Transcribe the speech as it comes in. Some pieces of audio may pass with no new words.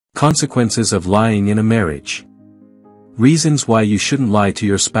Consequences of lying in a marriage. Reasons why you shouldn't lie to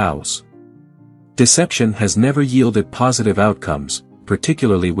your spouse. Deception has never yielded positive outcomes,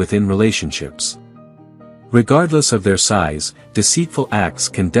 particularly within relationships. Regardless of their size, deceitful acts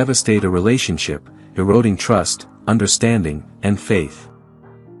can devastate a relationship, eroding trust, understanding, and faith.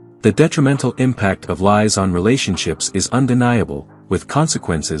 The detrimental impact of lies on relationships is undeniable, with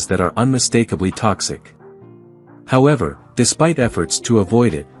consequences that are unmistakably toxic. However, despite efforts to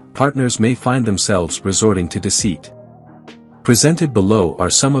avoid it, partners may find themselves resorting to deceit. Presented below are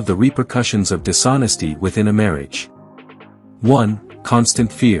some of the repercussions of dishonesty within a marriage. 1.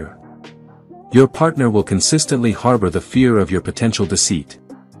 Constant fear. Your partner will consistently harbor the fear of your potential deceit.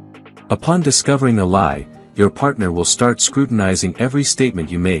 Upon discovering a lie, your partner will start scrutinizing every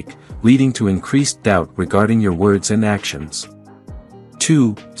statement you make, leading to increased doubt regarding your words and actions.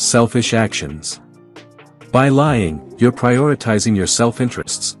 2. Selfish actions. By lying, you're prioritizing your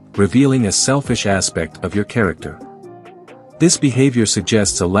self-interests, revealing a selfish aspect of your character. This behavior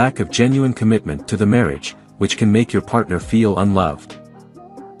suggests a lack of genuine commitment to the marriage, which can make your partner feel unloved.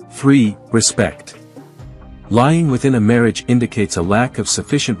 3. Respect. Lying within a marriage indicates a lack of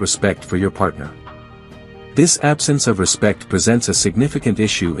sufficient respect for your partner. This absence of respect presents a significant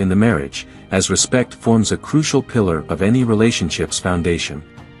issue in the marriage, as respect forms a crucial pillar of any relationship's foundation.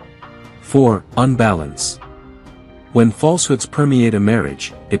 4. Unbalance. When falsehoods permeate a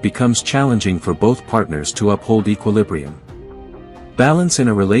marriage, it becomes challenging for both partners to uphold equilibrium. Balance in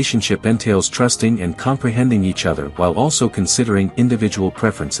a relationship entails trusting and comprehending each other while also considering individual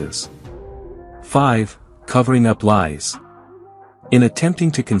preferences. 5. Covering up lies. In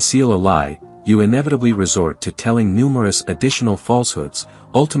attempting to conceal a lie, you inevitably resort to telling numerous additional falsehoods,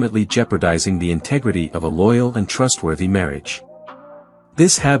 ultimately jeopardizing the integrity of a loyal and trustworthy marriage.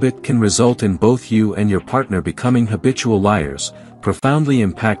 This habit can result in both you and your partner becoming habitual liars, profoundly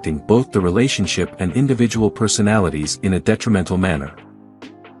impacting both the relationship and individual personalities in a detrimental manner.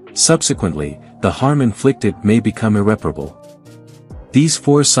 Subsequently, the harm inflicted may become irreparable. These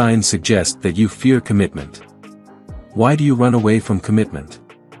 4 signs suggest that you fear commitment. Why do you run away from commitment?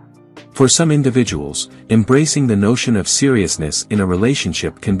 For some individuals, embracing the notion of seriousness in a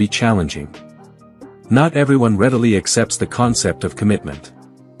relationship can be challenging. Not everyone readily accepts the concept of commitment.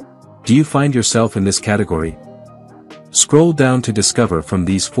 Do you find yourself in this category? Scroll down to discover from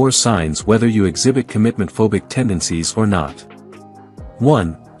these 4 signs whether you exhibit commitment-phobic tendencies or not.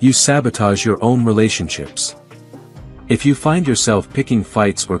 1. You sabotage your own relationships. If you find yourself picking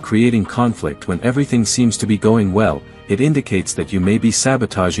fights or creating conflict when everything seems to be going well, it indicates that you may be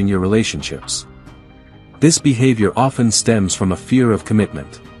sabotaging your relationships. This behavior often stems from a fear of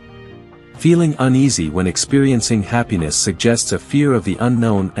commitment. Feeling uneasy when experiencing happiness suggests a fear of the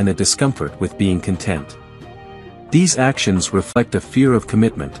unknown and a discomfort with being content. These actions reflect a fear of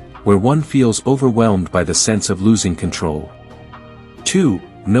commitment, where one feels overwhelmed by the sense of losing control. 2.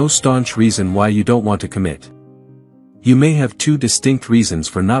 No staunch reason why you don't want to commit. You may have 2 distinct reasons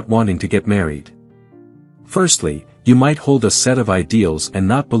for not wanting to get married. Firstly, you might hold a set of ideals and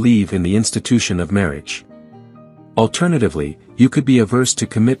not believe in the institution of marriage. Alternatively, you could be averse to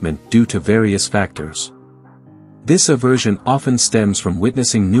commitment due to various factors. This aversion often stems from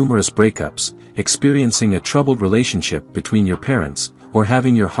witnessing numerous breakups, experiencing a troubled relationship between your parents, or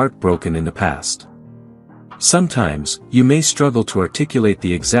having your heart broken in the past. Sometimes, you may struggle to articulate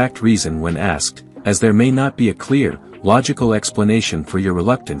the exact reason when asked, as there may not be a clear, logical explanation for your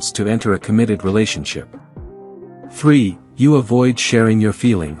reluctance to enter a committed relationship. 3. You avoid sharing your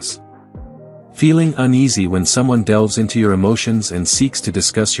feelings. Feeling uneasy when someone delves into your emotions and seeks to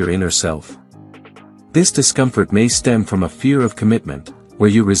discuss your inner self. This discomfort may stem from a fear of commitment, where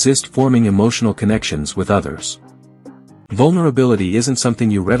you resist forming emotional connections with others. Vulnerability isn't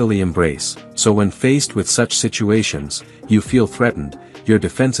something you readily embrace, so when faced with such situations, you feel threatened, your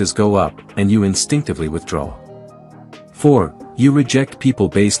defenses go up, and you instinctively withdraw. 4. You reject people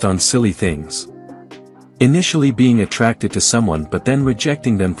based on silly things. Initially being attracted to someone but then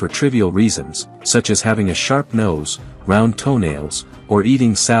rejecting them for trivial reasons, such as having a sharp nose, round toenails, or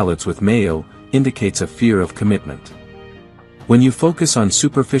eating salads with mayo, indicates a fear of commitment. When you focus on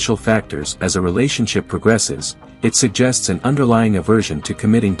superficial factors as a relationship progresses, it suggests an underlying aversion to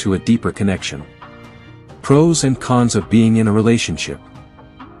committing to a deeper connection. Pros and cons of being in a relationship.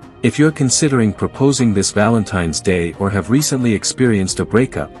 If you're considering proposing this Valentine's Day or have recently experienced a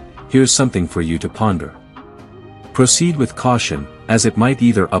breakup, here's something for you to ponder. Proceed with caution, as it might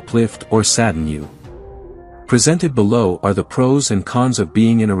either uplift or sadden you. Presented below are the pros and cons of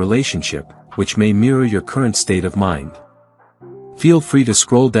being in a relationship, which may mirror your current state of mind. Feel free to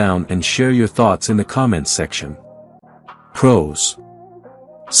scroll down and share your thoughts in the comments section. Pros.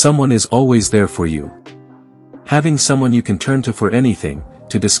 Someone is always there for you. Having someone you can turn to for anything,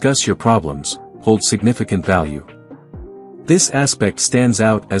 to discuss your problems, holds significant value. This aspect stands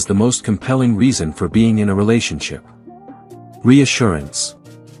out as the most compelling reason for being in a relationship. Reassurance.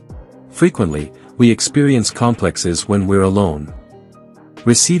 Frequently, we experience complexes when we're alone.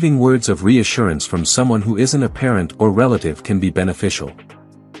 Receiving words of reassurance from someone who isn't a parent or relative can be beneficial.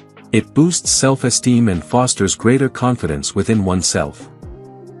 It boosts self-esteem and fosters greater confidence within oneself.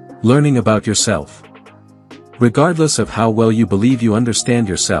 Learning about yourself. Regardless of how well you believe you understand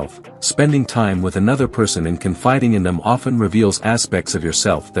yourself, spending time with another person and confiding in them often reveals aspects of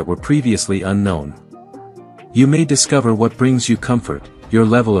yourself that were previously unknown. You may discover what brings you comfort, your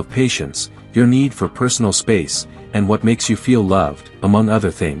level of patience, your need for personal space, and what makes you feel loved, among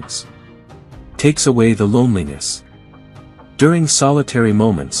other things. Takes away the loneliness. During solitary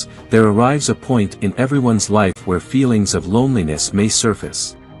moments, there arrives a point in everyone's life where feelings of loneliness may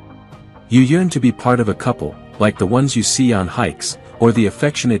surface. You yearn to be part of a couple, like the ones you see on hikes, or the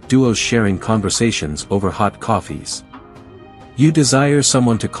affectionate duos sharing conversations over hot coffees. You desire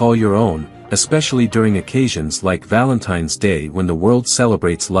someone to call your own, especially during occasions like Valentine's Day when the world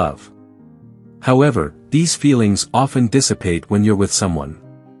celebrates love. However, these feelings often dissipate when you're with someone.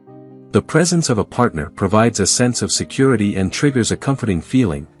 The presence of a partner provides a sense of security and triggers a comforting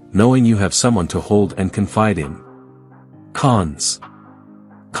feeling, knowing you have someone to hold and confide in. Cons.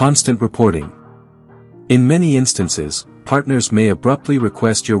 Constant reporting. In many instances, partners may abruptly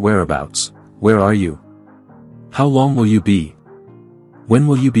request your whereabouts. Where are you? How long will you be? When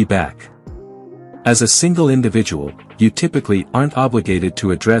will you be back? As a single individual, you typically aren't obligated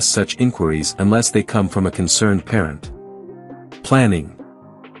to address such inquiries unless they come from a concerned parent. Planning.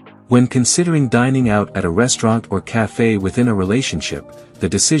 When considering dining out at a restaurant or cafe within a relationship, the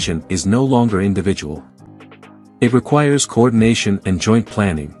decision is no longer individual. It requires coordination and joint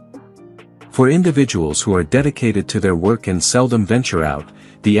planning. For individuals who are dedicated to their work and seldom venture out,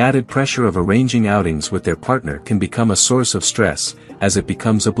 the added pressure of arranging outings with their partner can become a source of stress, as it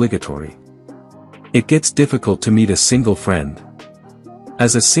becomes obligatory. It gets difficult to meet a single friend.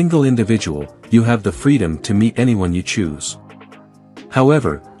 As a single individual, you have the freedom to meet anyone you choose.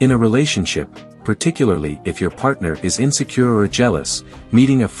 However, in a relationship, particularly if your partner is insecure or jealous,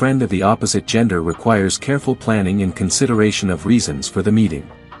 meeting a friend of the opposite gender requires careful planning and consideration of reasons for the meeting.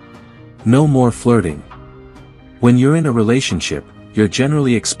 No more flirting. When you're in a relationship, you're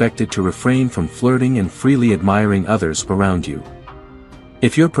generally expected to refrain from flirting and freely admiring others around you.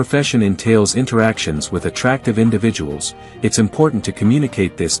 If your profession entails interactions with attractive individuals, it's important to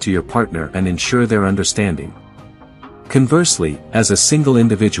communicate this to your partner and ensure their understanding. Conversely, as a single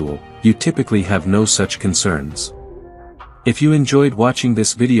individual, you typically have no such concerns. If you enjoyed watching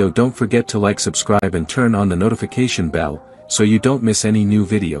this video, don't forget to like, subscribe and turn on the notification bell, so you don't miss any new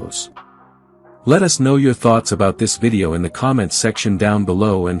videos. Let us know your thoughts about this video in the comments section down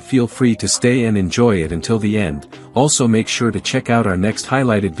below and feel free to stay and enjoy it until the end. Also make sure to check out our next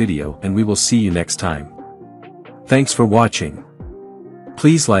highlighted video and we will see you next time. Thanks for watching.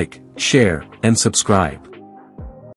 Please like, share, and subscribe.